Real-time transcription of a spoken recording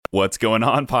What's going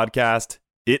on, podcast?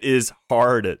 It is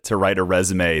hard to write a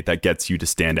resume that gets you to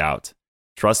stand out.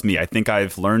 Trust me, I think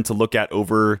I've learned to look at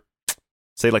over,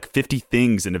 say, like 50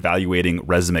 things in evaluating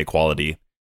resume quality.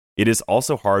 It is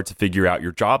also hard to figure out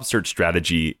your job search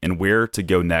strategy and where to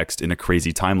go next in a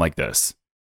crazy time like this.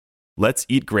 Let's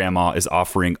Eat Grandma is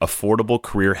offering affordable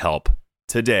career help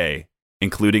today,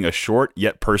 including a short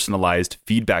yet personalized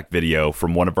feedback video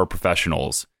from one of our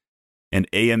professionals, and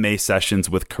AMA sessions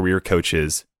with career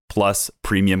coaches, plus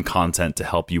premium content to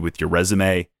help you with your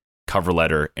resume, cover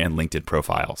letter, and LinkedIn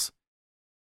profiles.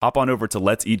 Hop on over to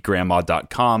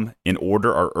let'seatgrandma.com and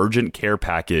order our urgent care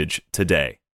package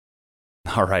today.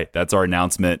 All right, that's our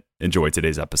announcement. Enjoy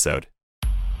today's episode.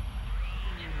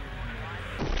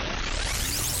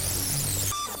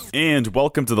 And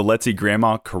welcome to the Let's Eat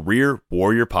Grandma Career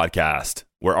Warrior Podcast,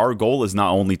 where our goal is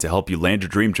not only to help you land your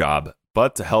dream job,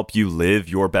 but to help you live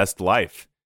your best life.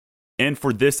 And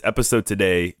for this episode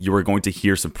today, you are going to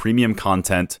hear some premium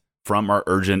content from our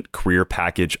urgent career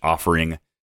package offering.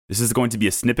 This is going to be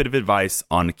a snippet of advice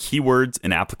on keywords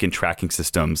and applicant tracking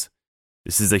systems.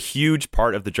 This is a huge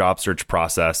part of the job search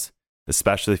process,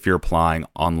 especially if you're applying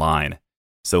online.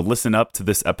 So listen up to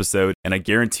this episode, and I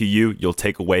guarantee you'll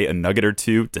take away a nugget or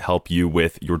two to help you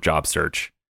with your job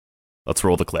search. Let's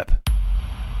roll the clip.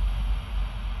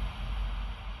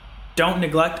 Don't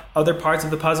neglect other parts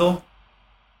of the puzzle.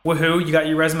 Woohoo, you got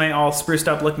your resume all spruced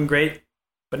up looking great,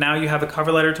 but now you have a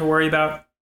cover letter to worry about,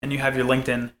 and you have your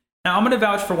LinkedIn. Now, I'm going to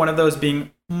vouch for one of those being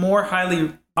more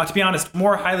highly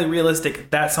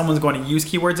realistic that someone's going to use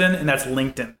keywords in, and that's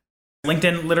LinkedIn.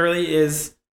 LinkedIn literally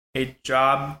is a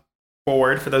job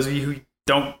board. For those of you who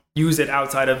don't use it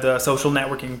outside of the social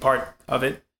networking part of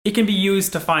it, it can be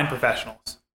used to find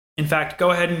professionals. In fact, go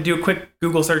ahead and do a quick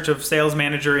Google search of sales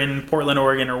manager in Portland,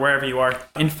 Oregon, or wherever you are,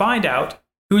 and find out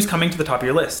who's coming to the top of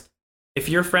your list. If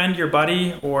your friend, your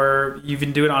buddy, or you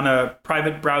even do it on a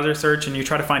private browser search and you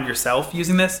try to find yourself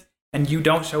using this and you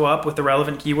don't show up with the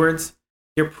relevant keywords,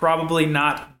 you're probably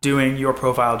not doing your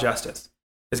profile justice.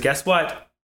 Because guess what?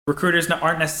 Recruiters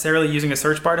aren't necessarily using a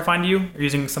search bar to find you. They're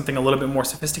using something a little bit more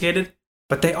sophisticated,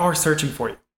 but they are searching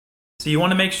for you. So you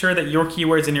want to make sure that your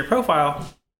keywords in your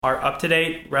profile are up to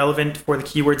date, relevant for the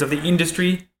keywords of the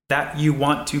industry that you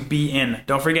want to be in.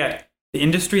 Don't forget, the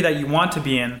industry that you want to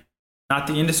be in, not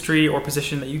the industry or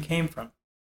position that you came from.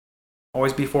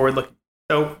 Always be forward looking.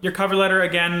 So your cover letter,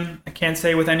 again, I can't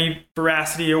say with any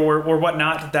veracity or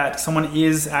whatnot that someone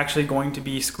is actually going to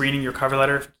be screening your cover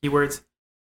letter for keywords.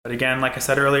 But again, like I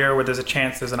said earlier, where there's a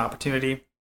chance, there's an opportunity,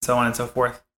 so on and so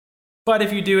forth. But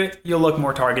if you do it, you'll look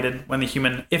more targeted when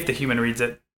if the human reads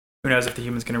it. Who knows if the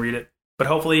human's going to read it? But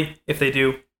hopefully, if they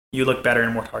do, you look better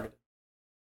and more targeted.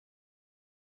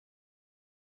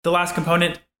 The last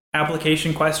component,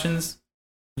 application questions.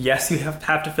 Yes, you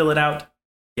have to fill it out.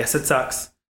 Yes, it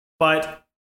sucks. But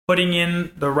putting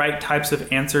in the right types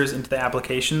of answers into the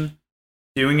application,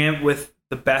 doing it with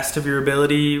the best of your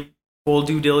ability, full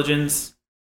due diligence,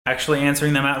 actually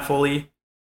answering them out fully,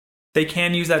 they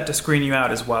can use that to screen you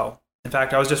out as well. In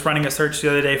fact, I was just running a search the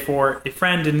other day for a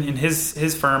friend in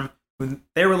his firm. When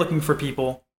they were looking for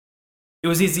people, it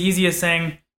was as easy as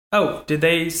saying, oh, did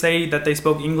they say that they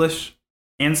spoke English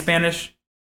and Spanish?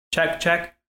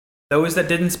 Check. Those that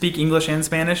didn't speak English and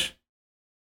Spanish,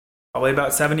 probably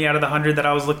about 70 out of the 100 that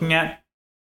I was looking at.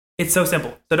 It's so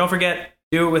simple. So don't forget,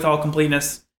 do it with all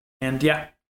completeness. And yeah,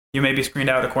 you may be screened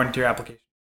out according to your application.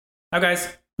 Now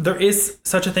guys, there is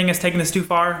such a thing as taking this too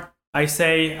far. I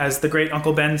say, as the great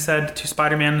Uncle Ben said to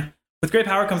Spider-Man, with great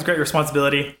power comes great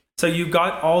responsibility. So you've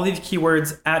got all these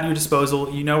keywords at your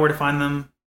disposal. You know where to find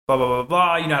them, blah, blah, blah,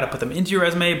 blah. You know how to put them into your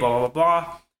resume, blah, blah, blah,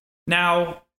 blah.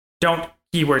 Now, don't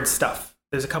keyword stuff.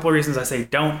 There's a couple of reasons I say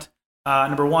don't.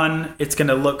 Number one, it's going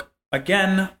to look,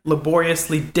 again,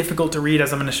 laboriously difficult to read,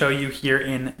 as I'm going to show you here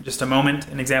in just a moment,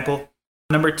 an example.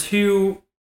 Number two,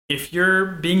 if you're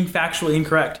being factually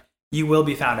incorrect, you will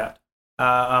be found out.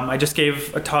 I just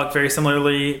gave a talk very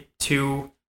similarly to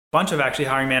a bunch of actually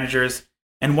hiring managers,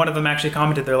 and one of them actually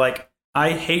commented, they're like,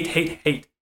 I hate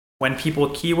when people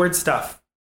keyword stuff.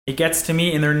 It gets to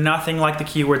me and they're nothing like the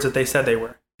keywords that they said they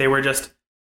were. They were just,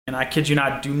 and I kid you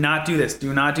not, do not do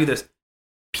this.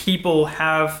 People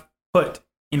have put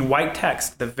in white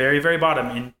text, the very, very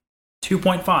bottom, in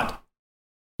 2-point font,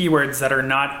 keywords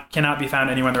that cannot be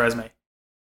found anywhere on the resume.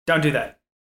 Don't do that.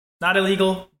 Not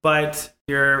illegal, but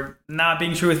you're not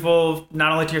being truthful,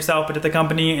 not only to yourself, but to the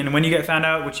company. And when you get found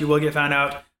out, which you will get found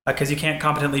out, because you can't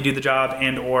competently do the job,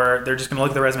 and or they're just going to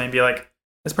look at the resume and be like,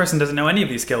 this person doesn't know any of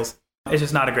these skills. It's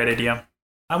just not a great idea.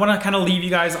 I want to kind of leave you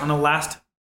guys on the last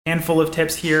handful of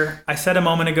tips here. I said a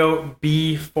moment ago,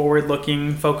 be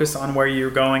forward-looking, focus on where you're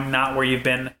going, not where you've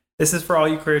been. This is for all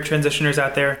you career transitioners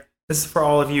out there. This is for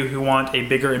all of you who want a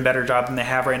bigger and better job than they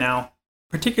have right now,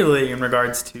 particularly in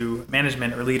regards to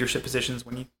management or leadership positions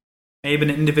when you may have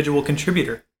been an individual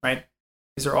contributor, right?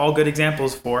 These are all good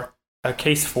examples for a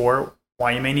case for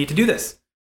why you may need to do this.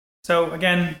 So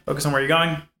again, focus on where you're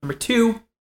going. Number 2,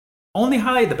 only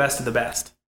highlight the best of the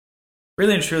best.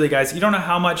 Really and truly, guys, you don't know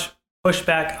how much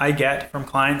pushback I get from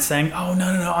clients saying, oh, no,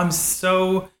 I'm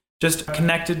so just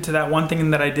connected to that one thing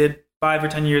that I did 5 or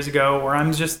 10 years ago, or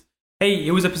I'm just, hey,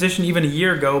 it was a position even a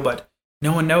year ago, but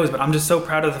no one knows, but I'm just so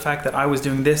proud of the fact that I was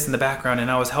doing this in the background and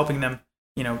I was helping them,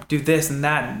 do this and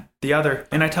that and the other.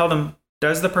 And I tell them,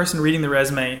 does the person reading the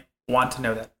resume want to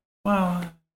know that?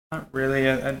 Well, not really.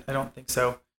 I don't think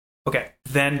so. Okay,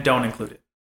 then don't include it.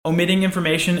 Omitting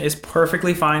information is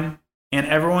perfectly fine, and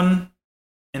everyone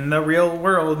in the real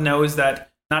world knows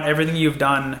that not everything you've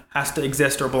done has to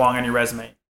exist or belong on your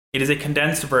resume. It is a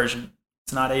condensed version.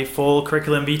 It's not a full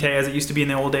curriculum vitae as it used to be in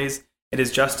the old days. It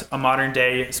is just a modern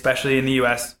day, especially in the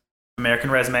US,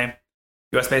 American resume,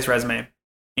 US-based resume,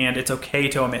 and it's okay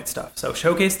to omit stuff. So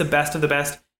showcase the best of the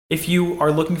best. If you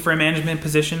are looking for a management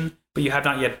position, but you have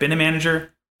not yet been a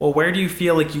manager, well, where do you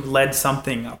feel like you led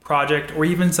something, a project, or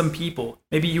even some people?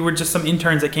 Maybe you were just some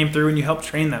interns that came through and you helped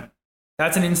train them.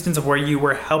 That's an instance of where you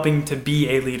were helping to be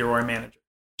a leader or a manager.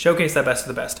 Showcase that best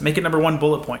of the best. Make it number 1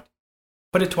 bullet point.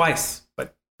 Put it twice,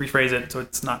 but rephrase it so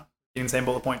it's not the same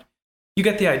bullet point. You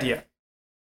get the idea.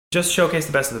 Just showcase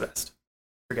the best of the best.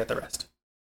 Forget the rest.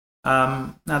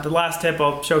 Now, the last tip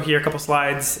I'll show here, a couple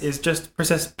slides, is just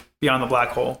persist beyond the black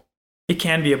hole. It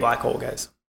can be a black hole, guys.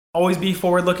 Always be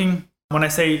forward-looking. When I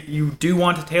say you do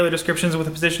want to tailor descriptions with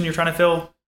a position you're trying to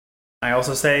fill, I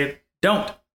also say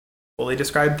don't fully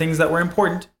describe things that were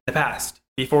important in the past.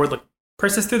 Be forward-looking.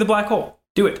 Persist through the black hole.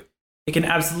 Do it. It can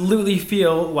absolutely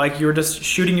feel like you're just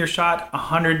shooting your shot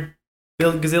 100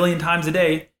 gazillion times a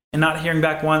day and not hearing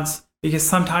back once, because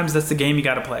sometimes that's the game you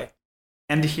got to play.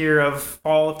 End here of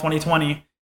fall of 2020,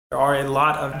 there are a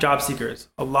lot of job seekers,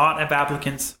 a lot of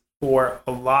applicants for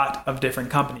a lot of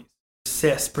different companies.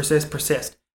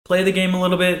 Persist. Play the game a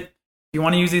little bit. If you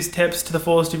want to use these tips to the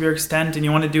fullest of your extent and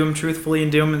you want to do them truthfully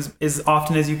and do them as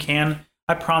often as you can,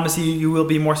 I promise you, you will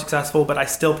be more successful, but I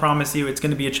still promise you it's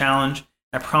going to be a challenge.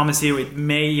 I promise you it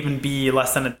may even be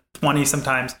less than a 20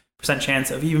 sometimes %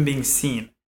 chance of even being seen.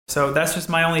 So that's just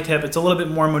my only tip. It's a little bit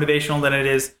more motivational than it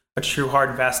is a true hard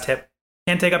and fast tip.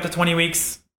 Can take up to 20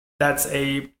 weeks. That's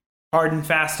a hard and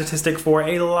fast statistic for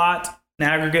an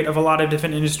aggregate of a lot of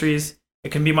different industries.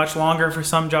 It can be much longer for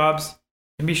some jobs.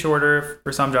 It can be shorter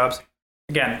for some jobs.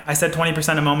 Again, I said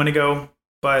 20% a moment ago,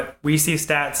 but we see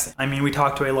stats. I mean, we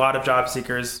talk to a lot of job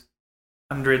seekers,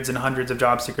 hundreds and hundreds of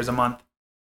job seekers a month.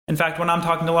 In fact, when I'm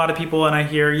talking to a lot of people and I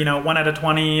hear, 1 out of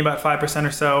 20, about 5%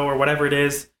 or so, or whatever it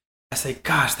is, I say,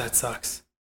 gosh, that sucks.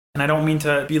 And I don't mean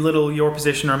to belittle your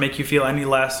position or make you feel any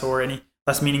less or any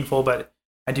less meaningful, but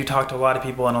I do talk to a lot of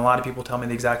people and a lot of people tell me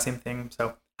the exact same thing.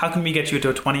 So how can we get you to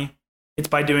a 20? It's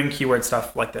by doing keyword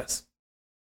stuff like this.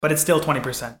 But it's still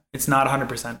 20%. It's not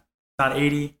 100%. It's not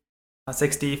 80, not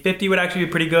 60. 50 would actually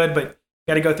be pretty good, but you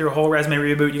got to go through a whole resume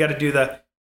reboot. You got to do the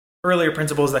earlier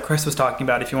principles that Chris was talking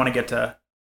about if you want to get to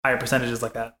higher percentages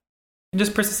like that. And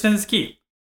just persistence is key.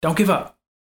 Don't give up.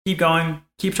 Keep going.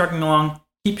 Keep trucking along.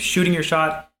 Keep shooting your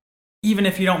shot. Even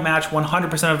if you don't match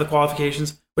 100% of the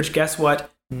qualifications, which guess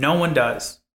what? No one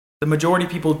does. The majority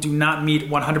of people do not meet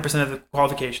 100% of the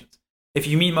qualifications. If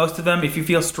you meet most of them, if you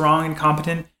feel strong and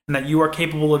competent and that you are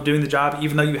capable of doing the job,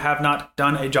 even though you have not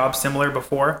done a job similar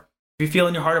before, if you feel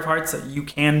in your heart of hearts that you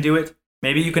can do it,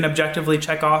 maybe you can objectively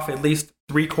check off at least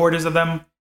 3/4 of them,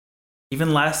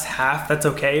 even less, half, that's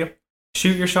okay.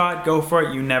 Shoot your shot, go for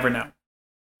it, you never know.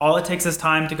 All it takes is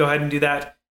time to go ahead and do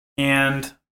that.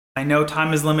 And I know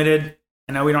time is limited.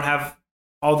 I know we don't have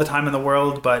all the time in the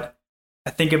world, but I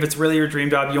think if it's really your dream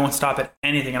job, you won't stop at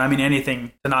anything, and I mean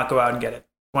anything, to not go out and get it.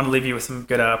 I want to leave you with some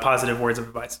good positive words of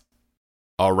advice.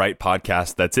 All right,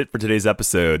 podcast, that's it for today's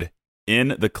episode.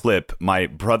 In the clip, my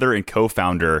brother and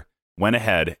co-founder went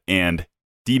ahead and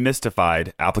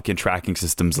demystified applicant tracking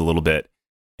systems a little bit.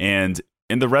 And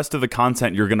in the rest of the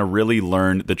content, you're going to really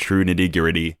learn the true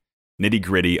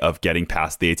nitty-gritty of getting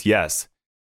past the ATS.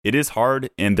 It is hard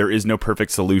and there is no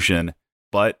perfect solution,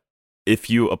 but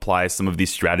if you apply some of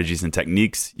these strategies and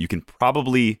techniques, you can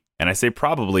probably, and I say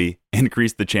probably,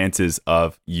 increase the chances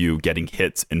of you getting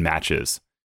hits and matches.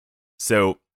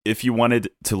 So if you wanted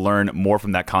to learn more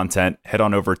from that content, head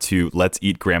on over to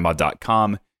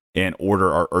let'seatgrandma.com and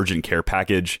order our urgent care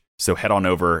package. So head on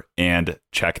over and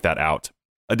check that out.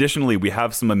 Additionally, we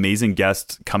have some amazing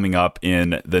guests coming up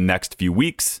in the next few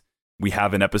weeks. We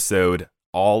have an episode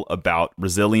all about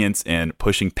resilience and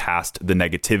pushing past the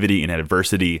negativity and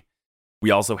adversity.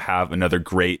 We also have another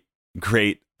great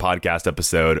podcast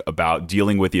episode about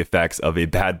dealing with the effects of a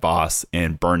bad boss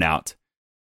and burnout.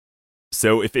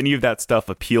 So if any of that stuff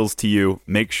appeals to you,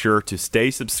 make sure to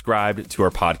stay subscribed to our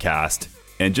podcast.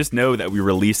 And just know that we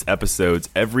release episodes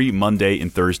every Monday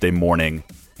and Thursday morning.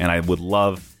 And I would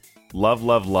love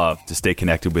to stay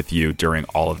connected with you during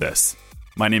all of this.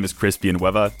 My name is Chris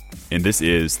Villanueva, and this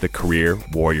is the Career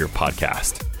Warrior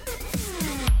Podcast.